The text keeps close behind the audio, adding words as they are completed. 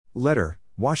Letter: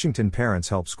 Washington parents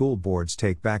help school boards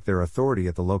take back their authority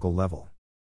at the local level.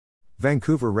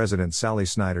 Vancouver resident Sally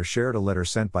Snyder shared a letter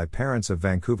sent by parents of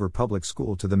Vancouver Public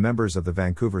School to the members of the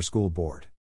Vancouver School Board.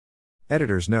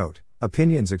 Editor's note: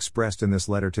 opinions expressed in this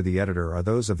letter to the editor are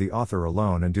those of the author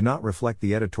alone and do not reflect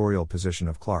the editorial position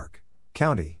of Clark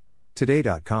County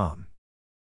Today.com.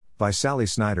 By Sally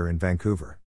Snyder in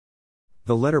Vancouver.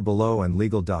 The letter below and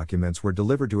legal documents were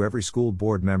delivered to every school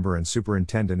board member and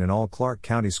superintendent in all Clark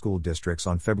County school districts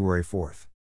on February 4.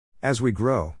 As we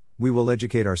grow, we will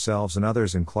educate ourselves and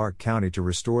others in Clark County to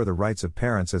restore the rights of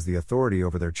parents as the authority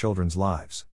over their children's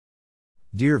lives.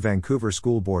 Dear Vancouver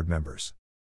School Board members,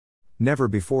 never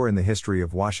before in the history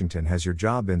of Washington has your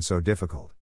job been so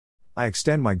difficult. I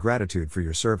extend my gratitude for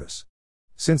your service.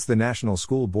 Since the National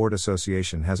School Board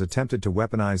Association has attempted to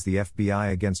weaponize the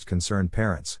FBI against concerned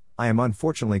parents, I am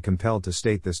unfortunately compelled to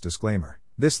state this disclaimer.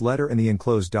 This letter and the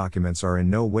enclosed documents are in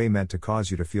no way meant to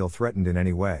cause you to feel threatened in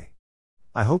any way.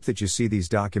 I hope that you see these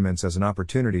documents as an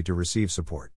opportunity to receive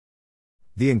support.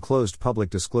 The enclosed public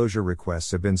disclosure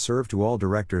requests have been served to all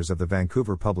directors of the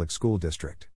Vancouver Public School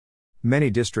District.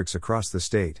 Many districts across the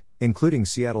state, including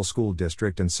Seattle School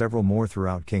District and several more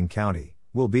throughout King County,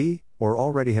 will be, or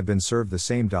already have been served the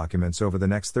same documents over the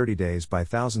next 30 days by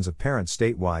thousands of parents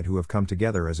statewide who have come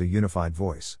together as a unified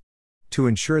voice. To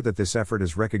ensure that this effort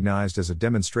is recognized as a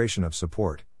demonstration of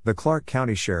support, the Clark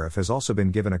County Sheriff has also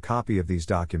been given a copy of these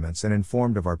documents and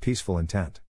informed of our peaceful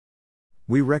intent.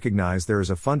 We recognize there is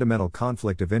a fundamental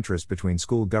conflict of interest between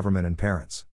school government and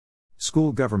parents.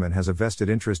 School government has a vested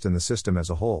interest in the system as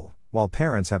a whole, while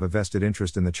parents have a vested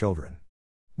interest in the children.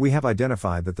 We have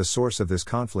identified that the source of this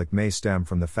conflict may stem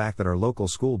from the fact that our local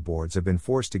school boards have been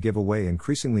forced to give away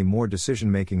increasingly more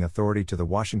decision-making authority to the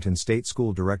Washington State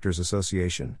School Directors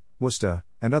Association, WSTA,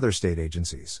 and other state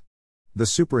agencies. The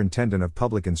Superintendent of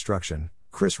Public Instruction,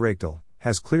 Chris Rachtel,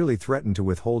 has clearly threatened to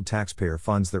withhold taxpayer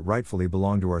funds that rightfully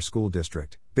belong to our school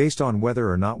district, based on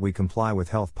whether or not we comply with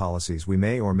health policies we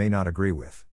may or may not agree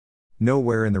with.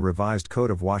 Nowhere in the revised Code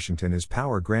of Washington is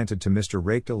power granted to Mr.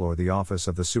 Rachtel or the Office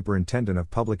of the Superintendent of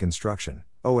Public Instruction,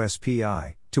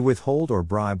 OSPI, to withhold or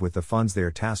bribe with the funds they are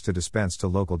tasked to dispense to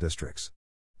local districts.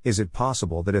 Is it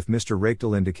possible that if Mr.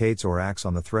 Rachtel indicates or acts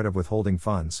on the threat of withholding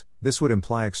funds, this would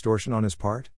imply extortion on his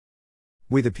part?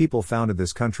 We the people founded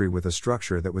this country with a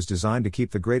structure that was designed to keep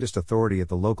the greatest authority at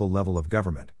the local level of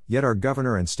government, yet our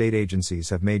governor and state agencies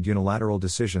have made unilateral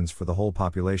decisions for the whole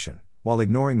population, while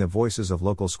ignoring the voices of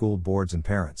local school boards and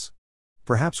parents.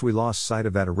 Perhaps we lost sight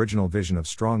of that original vision of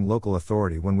strong local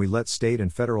authority when we let state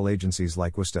and federal agencies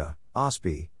like WSTA,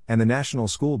 OSPI, and the National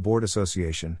School Board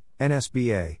Association,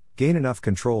 NSBA, gain enough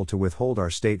control to withhold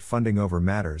our state funding over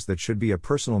matters that should be a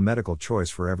personal medical choice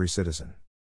for every citizen.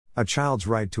 A child's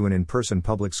right to an in-person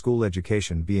public school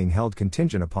education being held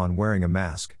contingent upon wearing a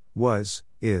mask, was,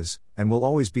 is, and will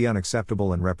always be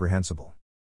unacceptable and reprehensible.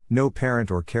 No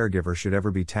parent or caregiver should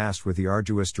ever be tasked with the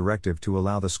arduous directive to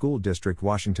allow the school district,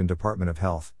 Washington Department of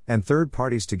Health, and third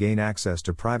parties to gain access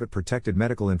to private protected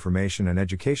medical information and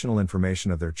educational information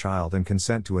of their child and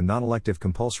consent to a non-elective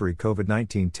compulsory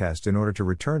COVID-19 test in order to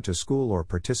return to school or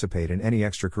participate in any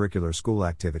extracurricular school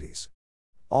activities.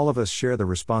 All of us share the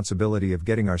responsibility of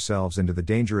getting ourselves into the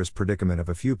dangerous predicament of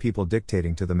a few people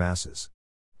dictating to the masses.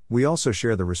 We also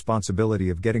share the responsibility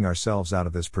of getting ourselves out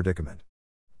of this predicament.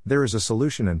 There is a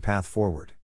solution and path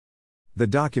forward. The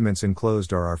documents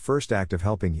enclosed are our first act of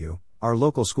helping you, our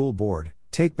local school board,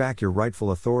 take back your rightful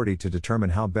authority to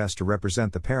determine how best to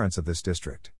represent the parents of this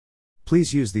district.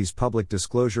 Please use these public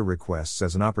disclosure requests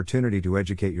as an opportunity to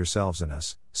educate yourselves and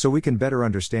us, so we can better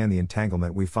understand the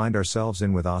entanglement we find ourselves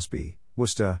in with OSPI,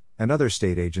 WSTA, and other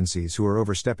state agencies who are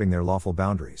overstepping their lawful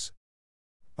boundaries.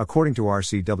 According to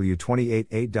RCW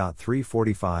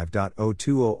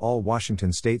 28A.345.020, all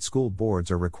Washington state school boards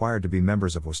are required to be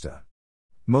members of WSTA.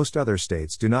 Most other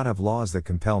states do not have laws that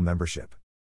compel membership.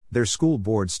 Their school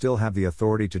boards still have the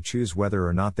authority to choose whether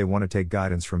or not they want to take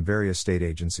guidance from various state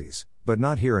agencies, but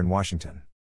not here in Washington.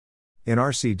 In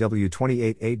RCW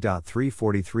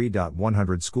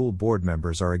 28A.343.100, school board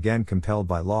members are again compelled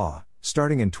by law,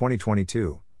 starting in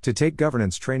 2022, to take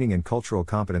governance training in cultural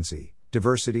competency,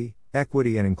 diversity,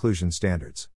 equity and inclusion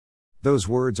standards. Those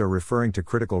words are referring to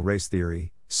critical race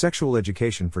theory, sexual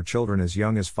education for children as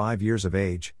young as 5 years of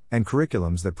age, and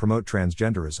curriculums that promote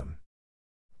transgenderism.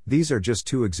 These are just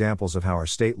two examples of how our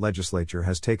state legislature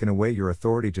has taken away your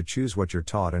authority to choose what you're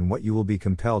taught and what you will be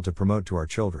compelled to promote to our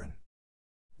children.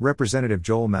 Representative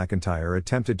Joel McIntyre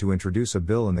attempted to introduce a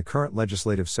bill in the current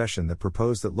legislative session that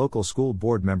proposed that local school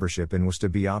board membership in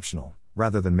WSTA be optional,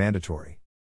 rather than mandatory.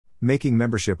 Making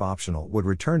membership optional would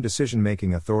return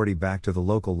decision-making authority back to the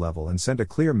local level and send a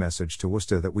clear message to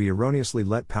WUSTA that we erroneously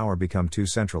let power become too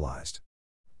centralized.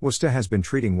 WUSTA has been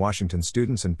treating Washington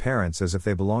students and parents as if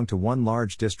they belong to one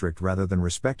large district rather than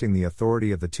respecting the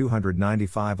authority of the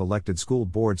 295 elected school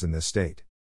boards in this state.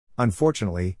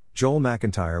 Unfortunately, Joel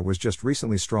McIntyre was just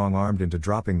recently strong-armed into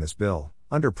dropping this bill,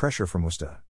 under pressure from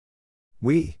WUSTA.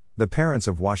 We, the parents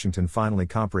of Washington, finally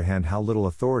comprehend how little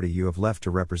authority you have left to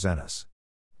represent us.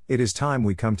 It is time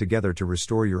we come together to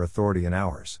restore your authority and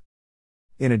ours.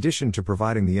 In addition to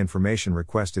providing the information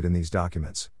requested in these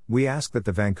documents, we ask that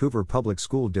the Vancouver Public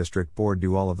School District Board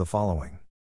do all of the following.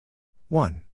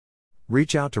 1.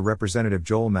 Reach out to Representative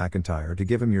Joel McIntyre to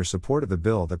give him your support of the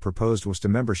bill that proposed WUSTA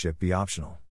membership be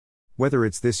optional. Whether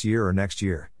it's this year or next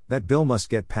year, that bill must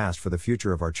get passed for the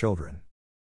future of our children.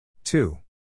 2.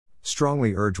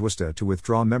 Strongly urge WUSTA to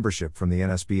withdraw membership from the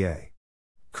NSBA.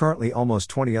 Currently, almost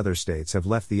 20 other states have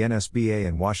left the NSBA,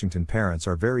 and Washington parents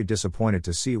are very disappointed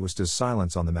to see WUSTA's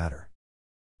silence on the matter.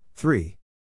 3.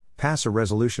 Pass a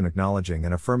resolution acknowledging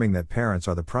and affirming that parents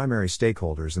are the primary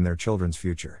stakeholders in their children's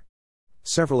future.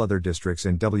 Several other districts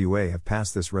in WA have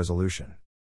passed this resolution.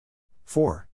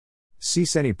 4.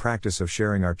 Cease any practice of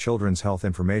sharing our children's health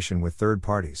information with third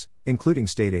parties, including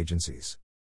state agencies.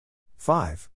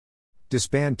 5.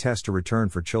 Disband Test to Return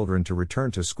for children to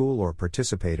return to school or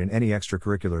participate in any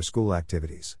extracurricular school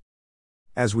activities.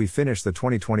 As we finish the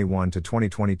 2021 to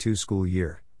 2022 school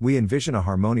year, we envision a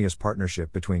harmonious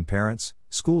partnership between parents,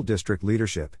 school district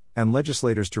leadership, and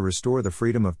legislators to restore the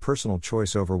freedom of personal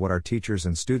choice over what our teachers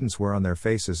and students wear on their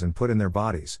faces and put in their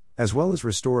bodies, as well as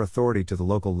restore authority to the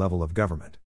local level of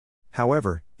government.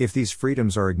 However, if these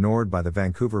freedoms are ignored by the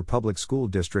Vancouver Public School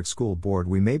District School Board,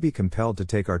 we may be compelled to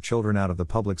take our children out of the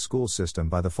public school system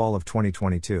by the fall of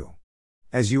 2022.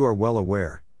 As you are well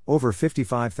aware, over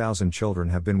 55,000 children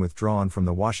have been withdrawn from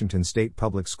the Washington State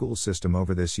public school system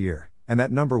over this year, and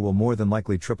that number will more than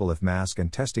likely triple if mask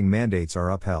and testing mandates are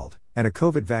upheld, and a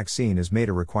COVID vaccine is made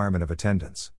a requirement of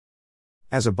attendance.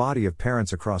 As a body of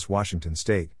parents across Washington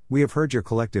State, we have heard your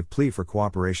collective plea for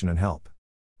cooperation and help.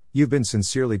 You've been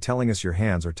sincerely telling us your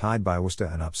hands are tied by WUSTA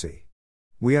and UPSI.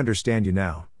 We understand you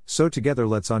now, so together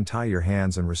let's untie your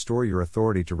hands and restore your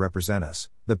authority to represent us,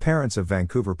 the parents of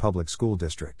Vancouver Public School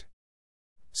District.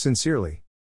 Sincerely,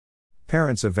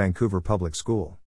 parents of Vancouver Public School.